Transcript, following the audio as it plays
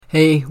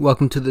Hey,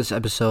 welcome to this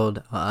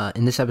episode.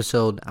 In this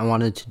episode, I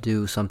wanted to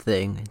do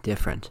something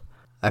different.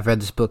 I've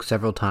read this book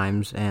several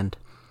times, and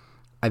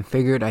I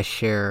figured I'd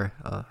share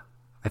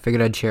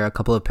a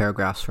couple of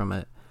paragraphs from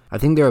it. I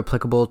think they're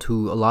applicable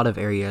to a lot of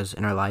areas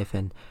in our life,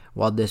 and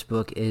while this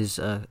book is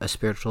a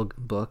spiritual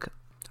book,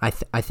 I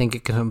think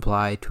it can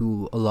apply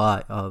to a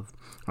lot of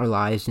our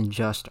lives and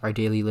just our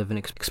daily living,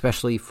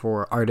 especially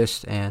for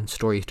artists and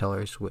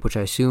storytellers, which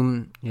I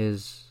assume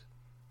is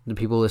the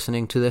people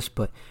listening to this.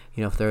 But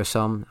if there are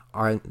some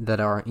that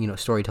are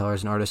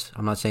storytellers and artists,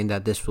 I'm not saying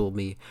that this will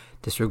be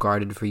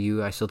disregarded for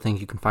you. I still think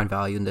you can find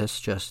value in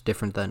this, just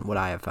different than what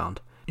I have found.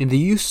 In the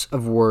use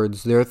of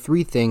words, there are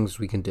three things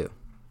we can do.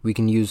 We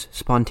can use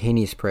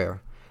spontaneous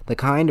prayer, the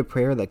kind of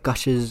prayer that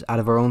gushes out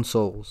of our own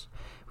souls.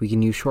 We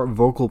can use short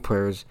vocal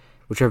prayers,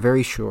 which are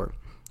very short,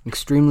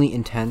 extremely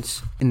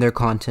intense in their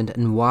content,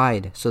 and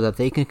wide so that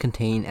they can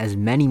contain as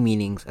many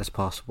meanings as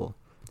possible.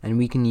 And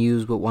we can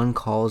use what one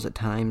calls at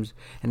times,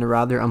 in a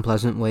rather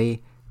unpleasant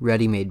way,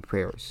 ready-made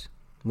prayers,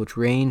 which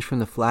range from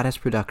the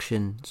flattest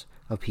productions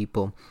of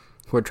people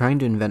who are trying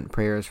to invent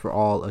prayers for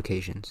all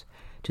occasions,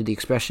 to the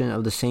expression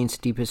of the saints'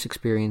 deepest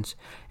experience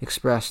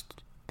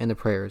expressed in the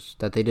prayers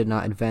that they did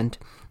not invent,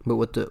 but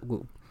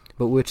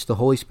which the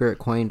Holy Spirit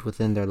coined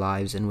within their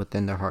lives and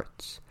within their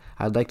hearts.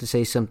 I'd like to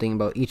say something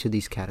about each of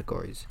these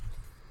categories.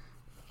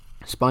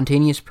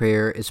 Spontaneous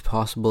prayer is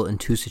possible in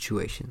two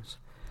situations.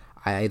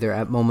 Either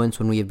at moments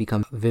when we have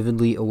become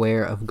vividly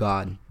aware of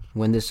God,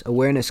 when this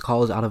awareness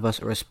calls out of us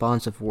a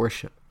response of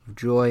worship, of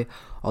joy,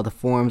 all the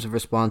forms of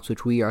response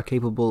which we are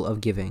capable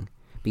of giving,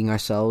 being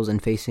ourselves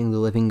and facing the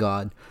living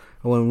God,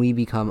 or when we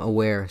become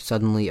aware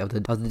suddenly of the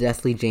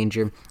deathly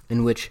danger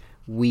in which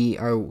we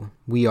are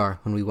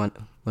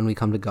when we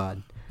come to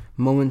God,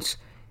 moments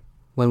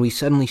when we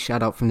suddenly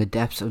shout out from the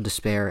depths of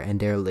despair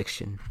and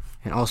dereliction,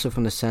 and also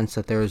from the sense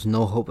that there is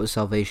no hope of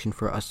salvation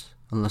for us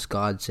unless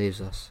God saves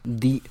us.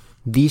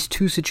 These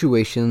two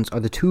situations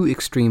are the two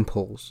extreme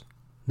poles,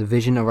 the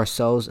vision of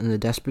ourselves in the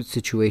desperate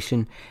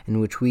situation in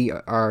which we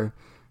are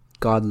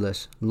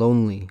godless,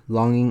 lonely,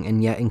 longing,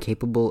 and yet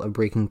incapable of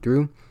breaking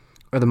through,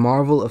 or the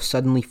marvel of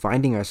suddenly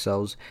finding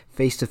ourselves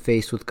face to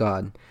face with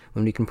God,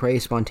 when we can pray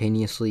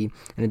spontaneously,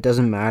 and it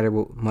doesn't matter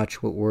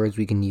much what words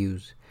we can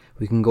use.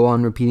 We can go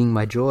on repeating,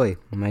 "My joy,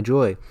 my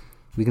joy."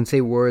 We can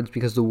say words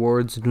because the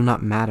words do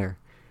not matter.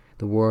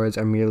 The words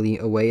are merely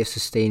a way of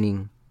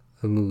sustaining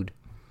a mood,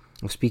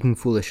 of speaking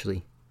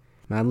foolishly,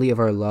 madly of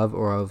our love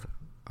or of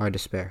our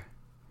despair.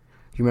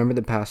 You remember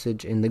the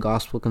passage in the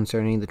Gospel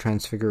concerning the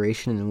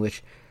Transfiguration in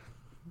which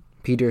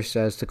Peter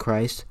says to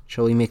Christ,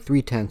 "Shall we make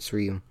 3 tents for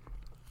you,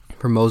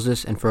 for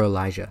Moses and for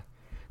Elijah?"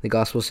 The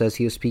Gospel says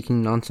he was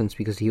speaking nonsense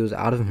because he was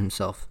out of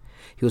himself.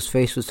 He was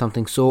faced with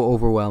something so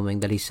overwhelming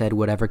that he said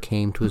whatever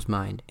came into his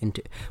mind.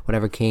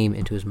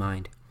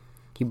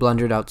 He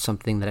blundered out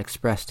something that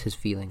expressed his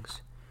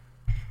feelings.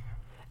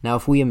 Now,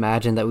 if we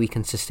imagine that we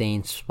can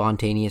sustain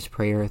spontaneous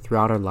prayer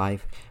throughout our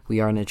life, we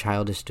are in a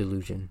childish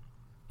delusion.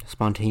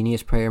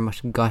 Spontaneous prayer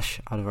must gush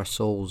out of our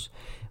souls.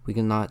 We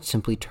cannot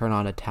simply turn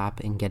on a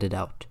tap and get it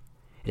out.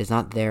 It is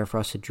not there for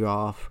us to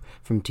draw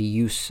from to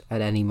use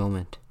at any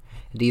moment.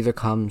 It either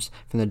comes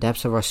from the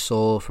depths of our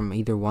soul, from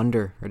either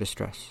wonder or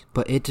distress.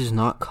 But it does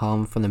not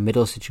come from the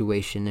middle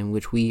situation in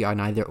which we are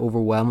neither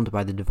overwhelmed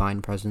by the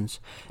divine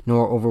presence,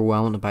 nor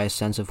overwhelmed by a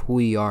sense of who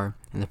we are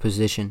and the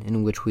position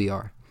in which we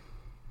are.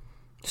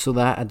 So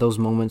that at those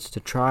moments to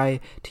try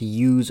to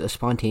use a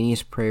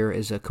spontaneous prayer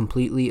is a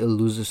completely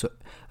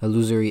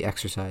illusory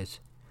exercise.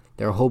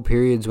 There are whole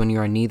periods when you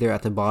are neither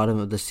at the bottom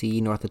of the sea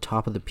nor at the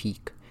top of the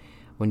peak,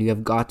 when you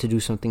have got to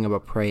do something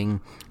about praying,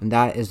 and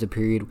that is the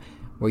period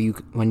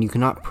when you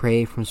cannot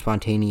pray from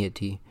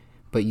spontaneity,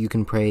 but you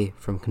can pray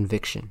from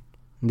conviction.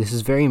 This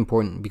is very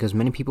important because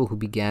many people who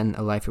began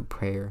a life of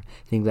prayer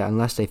think that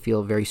unless they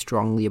feel very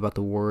strongly about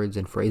the words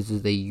and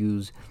phrases they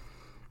use,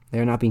 they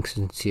are not being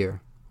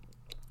sincere.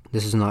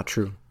 This is not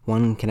true.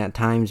 One can at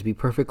times be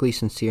perfectly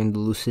sincere in the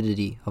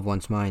lucidity of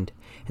one's mind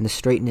and the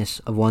straightness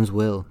of one's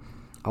will,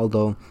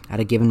 although at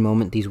a given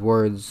moment these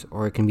words,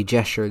 or it can be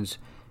gestures,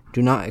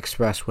 do not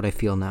express what I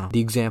feel now. The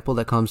example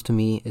that comes to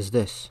me is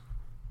this.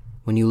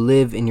 When you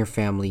live in your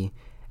family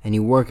and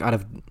you work out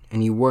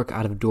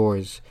of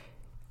doors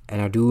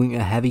and are doing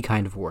a heavy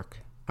kind of work,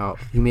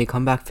 you may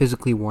come back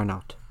physically worn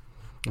out.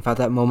 If at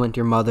that moment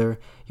your mother,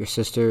 your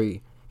sister,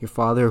 your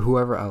father, or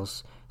whoever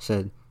else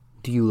said,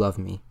 "Do you love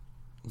me?"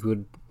 you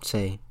would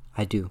say,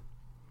 "I do."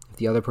 If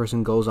the other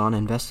person goes on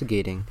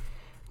investigating,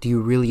 "Do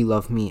you really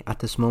love me at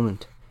this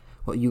moment?"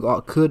 What you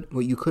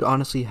could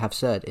honestly have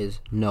said is,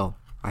 "No,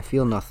 I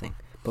feel nothing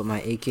but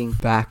my aching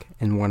back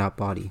and worn out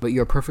body." But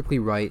you're perfectly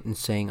right in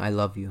saying "I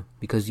love you,"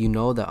 because you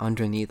know that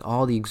underneath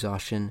all the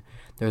exhaustion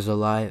there's a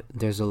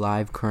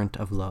live current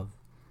of love.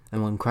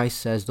 And when Christ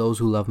says, "Those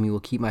who love me will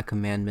keep my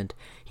commandment,"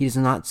 he does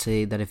not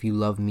say that if you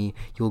love me,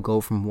 you will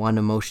go from one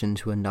emotion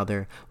to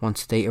another, one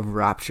state of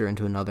rapture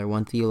into another,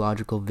 one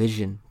theological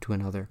vision to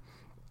another.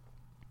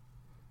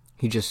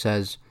 He just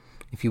says,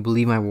 if you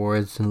believe my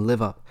words, then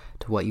live up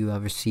to what you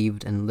have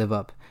received, and live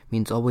up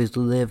means always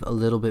live a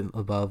little bit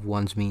above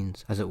one's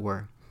means, as it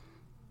were.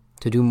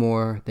 to do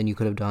more than you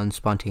could have done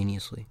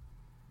spontaneously.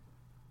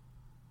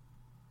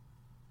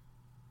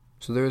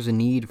 So there is a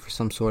need for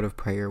some sort of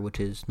prayer which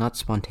is not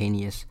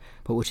spontaneous,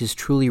 but which is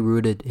truly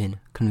rooted in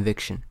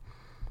conviction.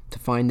 To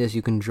find this,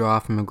 you can draw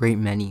from a great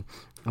many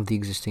of the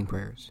existing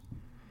prayers.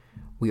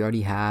 We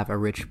already have a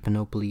rich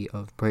panoply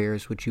of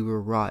prayers which you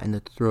were wrought in the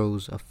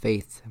throes of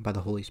faith by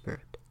the Holy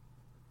Spirit.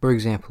 For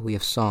example, we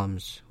have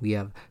Psalms. We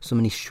have so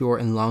many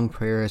short and long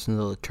prayers in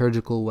the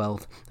liturgical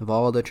wealth of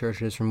all the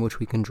churches from which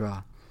we can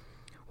draw.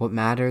 What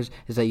matters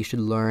is that you should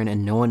learn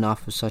and know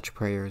enough of such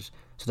prayers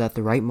so that at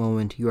the right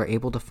moment you are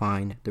able to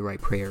find the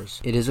right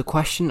prayers. It is a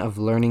question of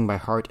learning by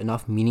heart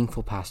enough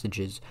meaningful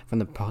passages from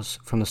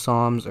the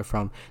Psalms or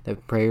from the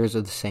prayers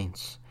of the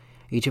saints.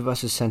 Each of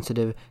us is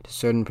sensitive to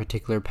certain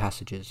particular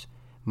passages.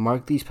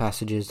 Mark these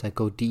passages that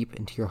go deep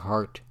into your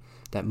heart,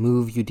 that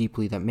move you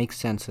deeply, that make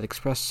sense, that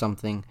express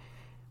something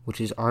which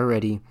is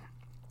already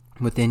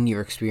within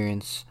your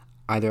experience,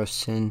 either of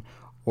sin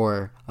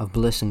or of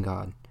bliss in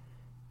God,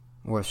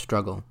 or of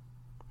struggle.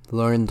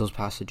 Learn those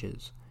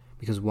passages,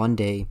 because one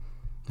day,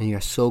 when you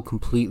are so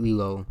completely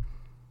low,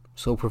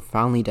 so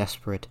profoundly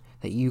desperate,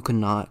 that you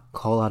cannot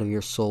call out of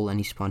your soul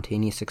any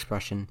spontaneous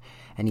expression,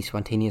 any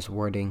spontaneous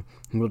wording,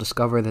 you will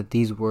discover that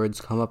these words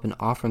come up and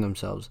offer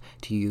themselves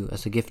to you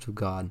as a gift of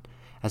God,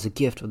 as a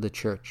gift of the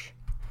church,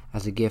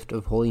 as a gift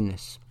of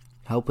holiness,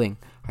 helping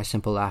our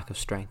simple lack of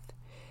strength.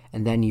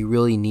 And then you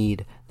really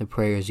need the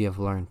prayers you have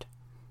learned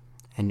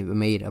and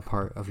made a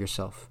part of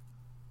yourself.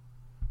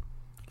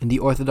 In the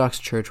Orthodox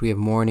Church, we have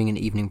morning and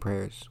evening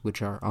prayers,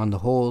 which are, on the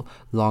whole,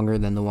 longer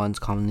than the ones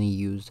commonly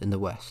used in the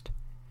West.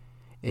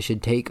 It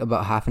should take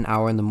about half an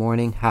hour in the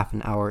morning, half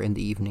an hour in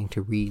the evening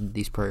to read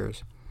these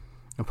prayers.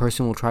 A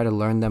person will try to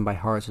learn them by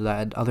heart so that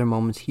at other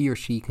moments he or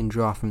she can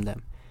draw from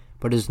them.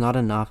 But it is not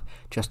enough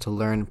just to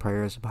learn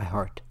prayers by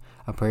heart.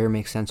 A prayer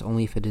makes sense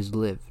only if it is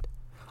lived.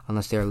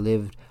 Unless they are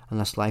lived,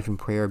 unless life and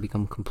prayer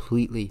become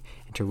completely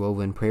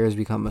interwoven, prayers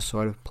become a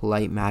sort of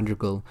polite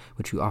madrigal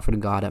which you offer to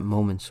God at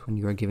moments when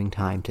you are giving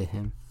time to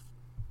Him.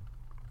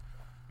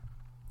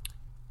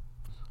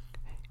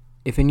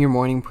 If in your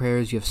morning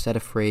prayers you have said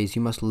a phrase,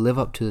 you must live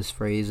up to this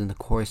phrase in the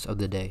course of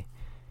the day.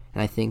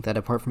 And I think that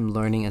apart from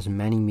learning as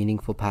many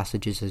meaningful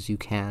passages as you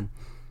can,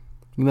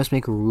 you must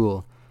make a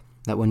rule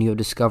that when you have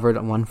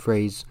discovered one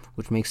phrase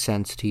which makes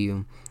sense to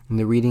you in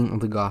the reading of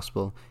the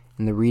Gospel,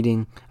 in the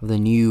reading of the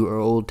New or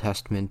Old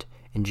Testament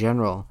in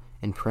general,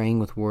 and praying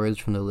with words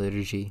from the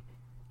liturgy,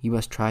 you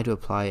must try to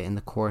apply it in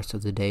the course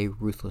of the day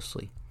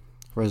ruthlessly,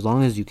 for as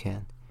long as you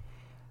can.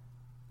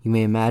 You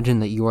may imagine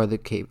that you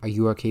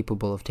are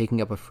capable of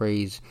taking up a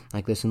phrase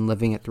like this and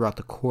living it throughout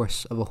the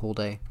course of a whole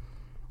day.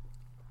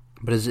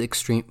 But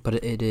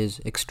it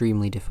is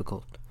extremely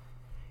difficult.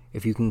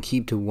 If you can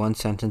keep to one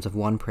sentence of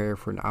one prayer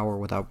for an hour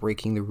without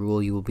breaking the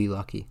rule, you will be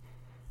lucky.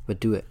 But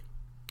do it.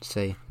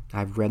 Say,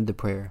 I've read the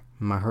prayer.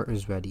 My heart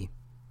is ready.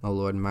 Oh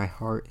Lord, my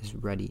heart is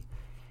ready.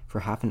 For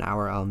half an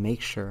hour I'll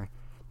make sure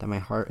that my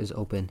heart is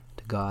open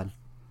to God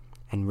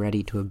and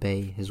ready to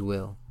obey His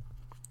will.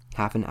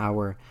 Half an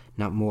hour,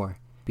 not more.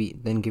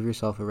 Then give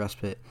yourself a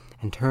respite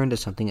and turn to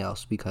something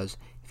else, because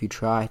if you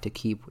try to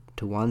keep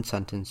to one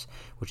sentence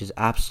which is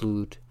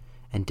absolute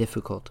and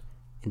difficult,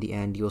 in the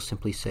end you will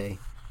simply say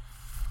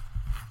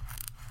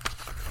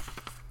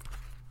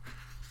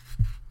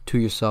to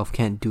yourself,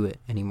 can't do it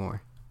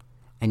anymore,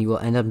 and you will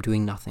end up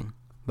doing nothing.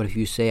 But if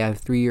you say, I have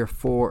 3 or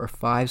 4 or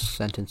 5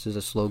 sentences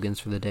as slogans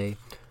for the day,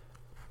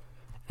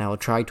 and I will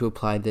try to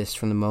apply this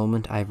from the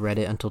moment I have read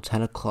it until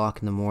 10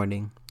 o'clock in the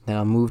morning, then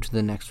I'll move to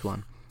the next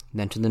one,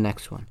 then to the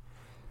next one.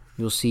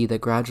 You will see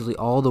that gradually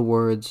all the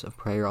words of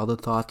prayer, all the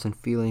thoughts and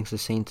feelings the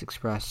saints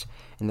express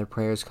in their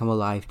prayers come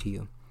alive to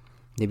you.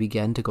 They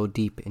begin to go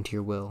deep into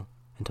your will,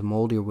 and to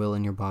mold your will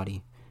in your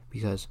body,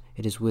 because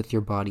it is with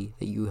your body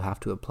that you have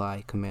to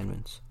apply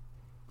commandments.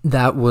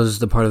 That was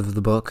the part of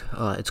the book.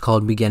 It's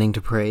called Beginning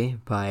to Pray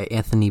by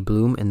Anthony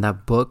Bloom. And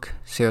that book,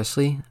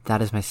 seriously,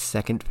 that is my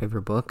second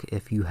favorite book.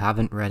 If you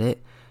haven't read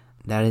it,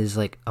 that is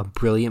like a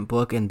brilliant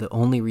book. And the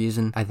only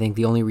reason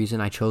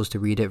I chose to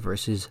read it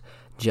versus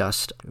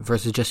just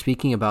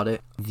speaking about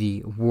it,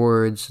 the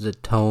words, the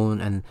tone,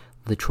 and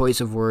the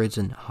choice of words,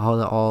 and how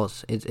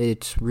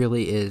it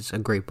really is a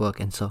great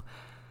book. And so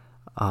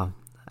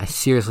I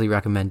seriously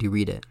recommend you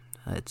read it.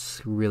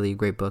 It's really a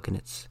great book, and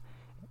it's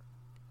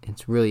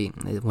really,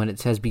 when it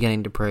says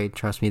beginning to pray,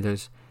 trust me,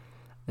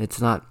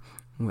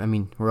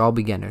 we're all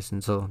beginners,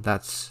 and so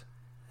that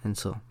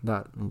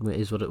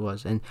is what it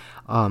was. And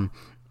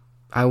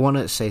I want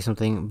to say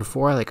something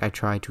before I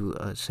try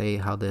to say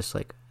how this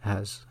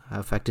has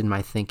affected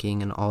my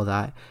thinking and all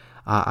that.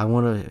 I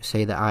want to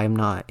say that I am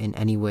not in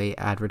any way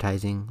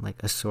advertising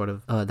a sort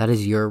of that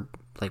is your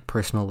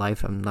personal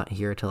life. I'm not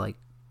here to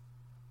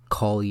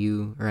call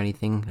you or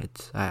anything.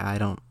 I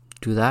don't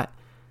do that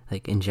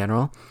in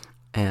general,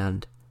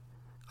 and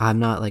I'm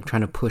not like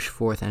trying to push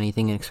forth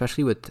anything, and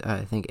especially with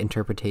I think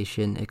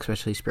interpretation,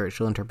 especially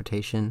spiritual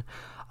interpretation,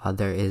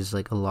 there is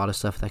like a lot of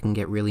stuff that can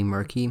get really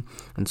murky,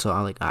 and so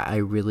I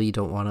really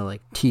don't want to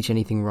like teach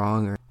anything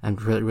wrong, or I'm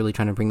really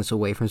trying to bring this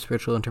away from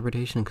spiritual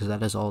interpretation, because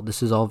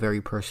this is all very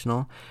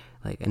personal,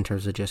 like in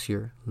terms of just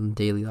your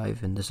daily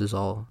life, and this is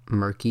all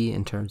murky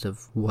in terms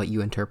of what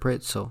you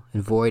interpret. So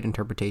avoid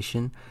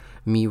interpretation.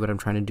 What I'm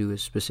trying to do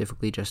is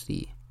specifically just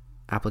the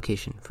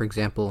application. For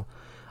example,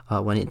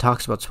 when it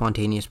talks about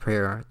spontaneous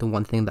prayer, the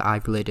one thing that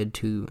I've related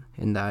to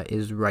in that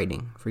is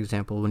writing. For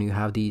example, when you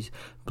have these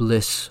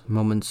bliss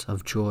moments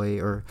of joy,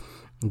 or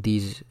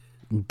these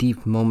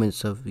deep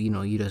moments of,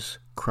 you just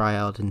cry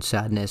out in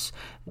sadness.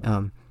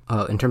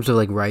 In terms of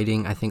like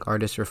writing, I think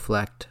artists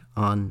reflect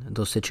on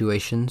those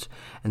situations.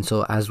 And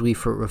so as we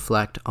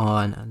reflect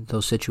on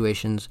those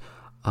situations,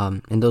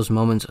 in those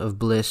moments of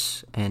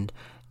bliss and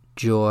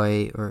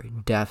joy, or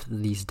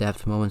these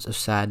depth moments of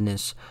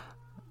sadness,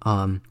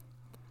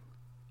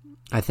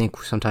 I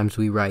think sometimes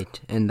we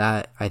write, and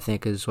that I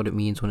think is what it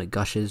means when it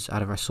gushes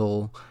out of our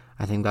soul.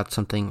 I think that's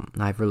something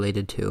I've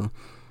related to.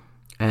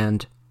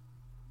 And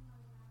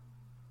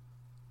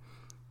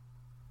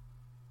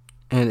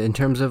in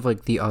terms of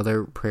like the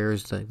other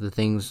prayers, like the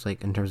things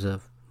like in terms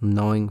of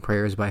knowing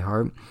prayers by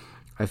heart,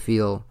 I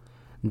feel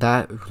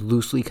that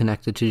loosely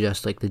connected to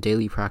just like the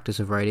daily practice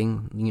of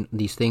writing.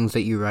 These things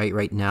that you write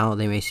right now,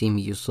 they may seem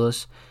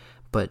useless,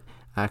 but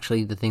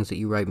actually the things that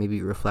you write may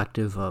be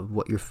reflective of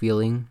what you're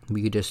feeling, but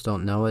you just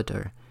don't know it,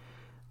 or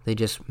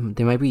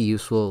they might be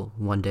useful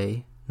one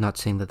day. Not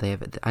saying that they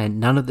have it.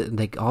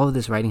 All of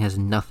this writing has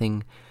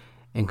nothing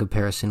in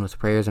comparison with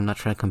prayers. I'm not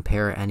trying to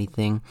compare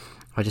anything.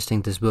 I just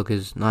think this book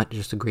is not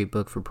just a great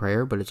book for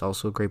prayer, but it's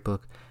also a great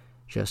book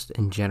just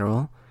in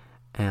general.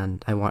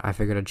 And I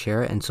figured I'd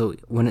share it. And so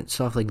when it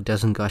stuff like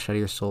doesn't gush out of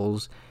your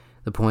souls,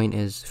 the point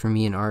is, for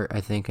me in art,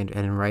 I think, and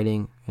in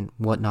writing and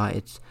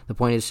whatnot, the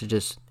point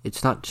is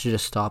it's not to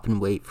just stop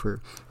and wait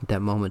for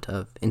that moment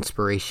of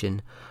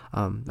inspiration.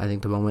 I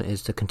think the moment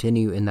is to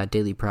continue in that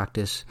daily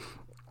practice,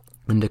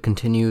 and to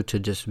continue to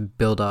just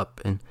build up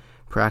and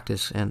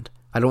practice. And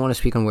I don't want to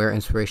speak on where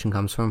inspiration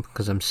comes from,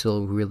 because I'm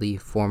still really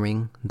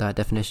forming that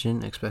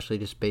definition, especially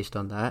just based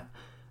on that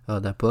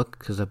book,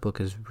 because that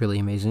book is really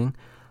amazing.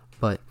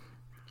 But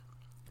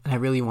I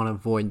really want to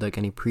avoid like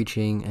any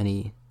preaching,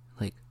 any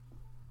like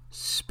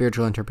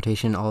spiritual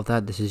interpretation, all of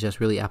that. This is just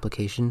really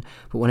application.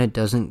 But when it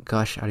doesn't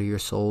gush out of your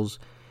souls,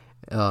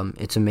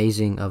 it's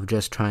amazing of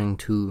just trying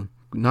to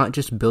not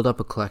just build up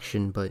a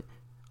collection, but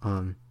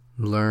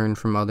learn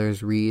from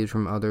others, read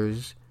from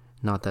others.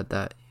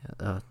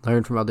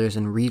 Learn from others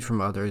and read from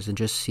others, and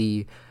just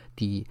see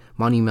the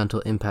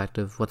monumental impact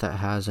of what that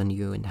has on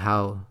you, and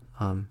how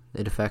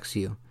it affects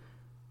you.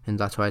 And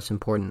that's why it's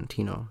important,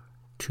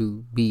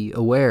 to be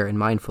aware and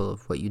mindful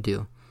of what you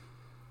do.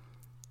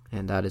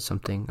 And that is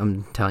something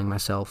I'm telling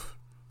myself.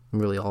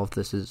 Really, all of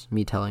this is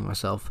me telling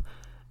myself.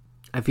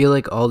 I feel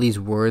like all these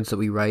words that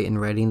we write in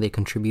writing, they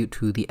contribute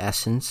to the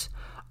essence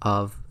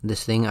of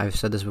this thing. I've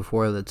said this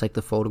before, that's like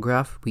the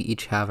photograph. We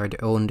each have our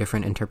own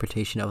different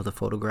interpretation of the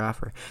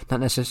photograph, or not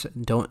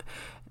necessarily,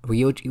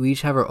 we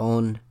each have our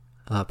own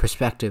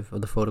perspective of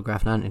the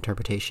photograph, not an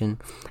interpretation.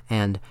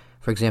 And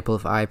for example,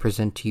 if I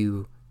present to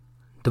you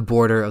the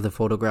border of the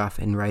photograph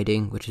in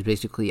writing, which is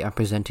basically I'm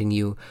presenting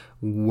you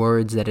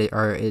words that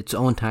are its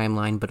own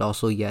timeline, but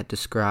also yet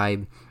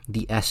describe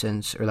the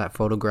essence or that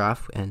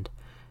photograph, and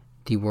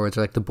the words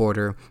are like the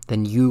border,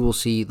 then you will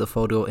see the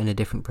photo in a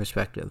different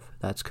perspective.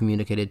 That's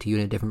communicated to you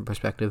in a different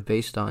perspective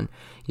based on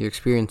your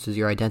experiences,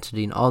 your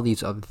identity, and all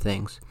these other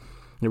things.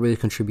 And it really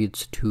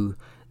contributes to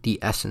the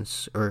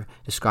essence, or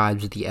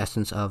describes the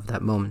essence of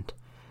that moment.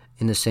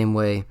 In the same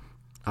way,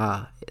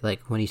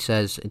 like when he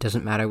says, it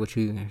doesn't matter what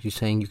you're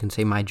saying, you can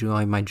say my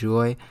joy, my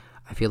joy.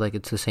 I feel like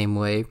it's the same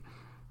way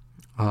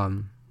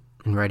in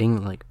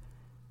writing. Like,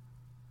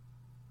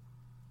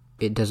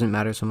 it doesn't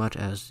matter so much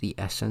as the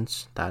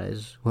essence. That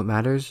is what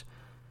matters.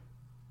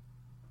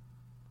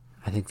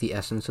 I think the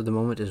essence of the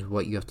moment is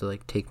what you have to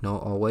like take note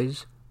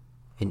always,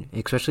 and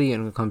especially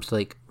when it comes to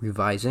like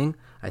revising.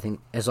 I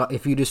think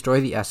if you destroy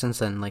the essence,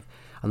 then like,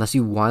 unless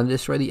you want to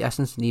destroy the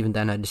essence, and even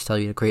then I just tell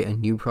you to create a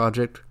new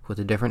project with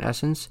a different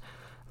essence.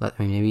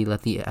 Maybe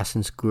let the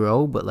essence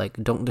grow, but like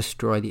don't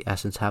destroy the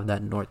essence. Have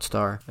that North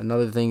Star.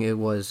 Another thing, it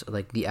was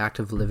like the act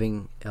of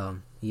living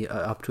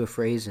up to a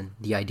phrase, and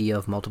the idea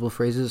of multiple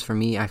phrases. For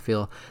me, I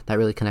feel that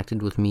really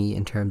connected with me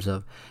in terms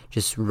of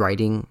just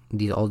writing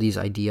all these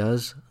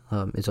ideas.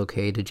 It's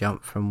okay to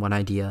jump from one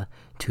idea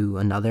to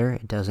another.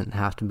 It doesn't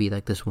have to be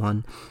like this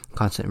one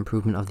constant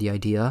improvement of the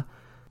idea.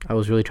 I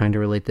was really trying to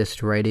relate this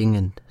to writing,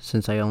 and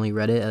since I only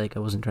read it, like I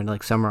wasn't trying to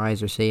like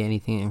summarize or say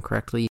anything incorrectly.